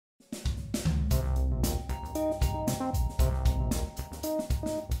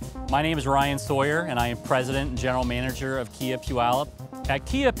My name is Ryan Sawyer, and I am President and General Manager of Kia of Puyallup. At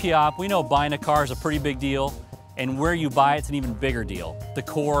Kia of Puyallup, we know buying a car is a pretty big deal, and where you buy it's an even bigger deal. The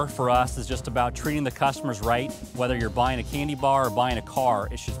core for us is just about treating the customers right. Whether you're buying a candy bar or buying a car,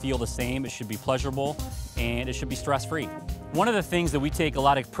 it should feel the same, it should be pleasurable, and it should be stress-free. One of the things that we take a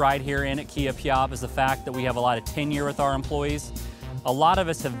lot of pride here in at Kia of Puyallup is the fact that we have a lot of tenure with our employees. A lot of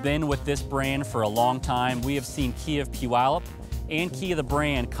us have been with this brand for a long time. We have seen Kia of Puyallup and Kia the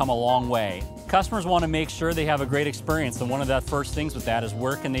brand come a long way. Customers want to make sure they have a great experience, and one of the first things with that is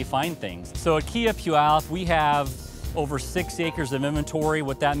where can they find things. So at Kia of Puyallup, we have over 6 acres of inventory.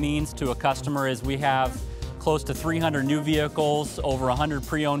 What that means to a customer is we have close to 300 new vehicles, over 100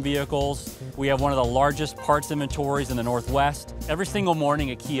 pre-owned vehicles. We have one of the largest parts inventories in the Northwest. Every single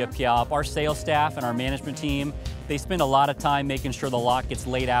morning at Kia of Puyallup, our sales staff and our management team, they spend a lot of time making sure the lot gets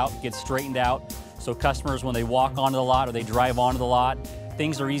laid out, gets straightened out, so customers, when they walk onto the lot or they drive onto the lot,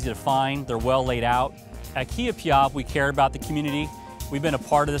 things are easy to find, they're well laid out. At Kia of Puyallup, we care about the community. We've been a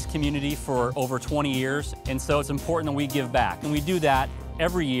part of this community for over 20 years, and so it's important that we give back. And we do that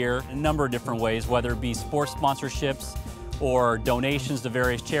every year in a number of different ways, whether it be sports sponsorships or donations to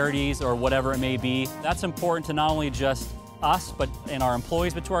various charities or whatever it may be. That's important to not only just us and our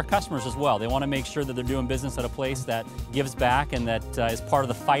employees, but to our customers as well. They want to make sure that they're doing business at a place that gives back and that is part of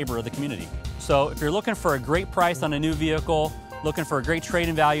the fiber of the community. So if you're looking for a great price on a new vehicle, looking for a great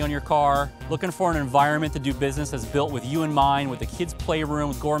trade-in value on your car, looking for an environment to do business that's built with you in mind, with a kid's playroom,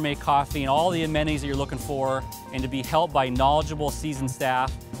 with gourmet coffee, and all the amenities that you're looking for, and to be helped by knowledgeable, seasoned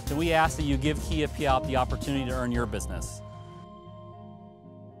staff, then we ask that you give Kia of Puyallup the opportunity to earn your business.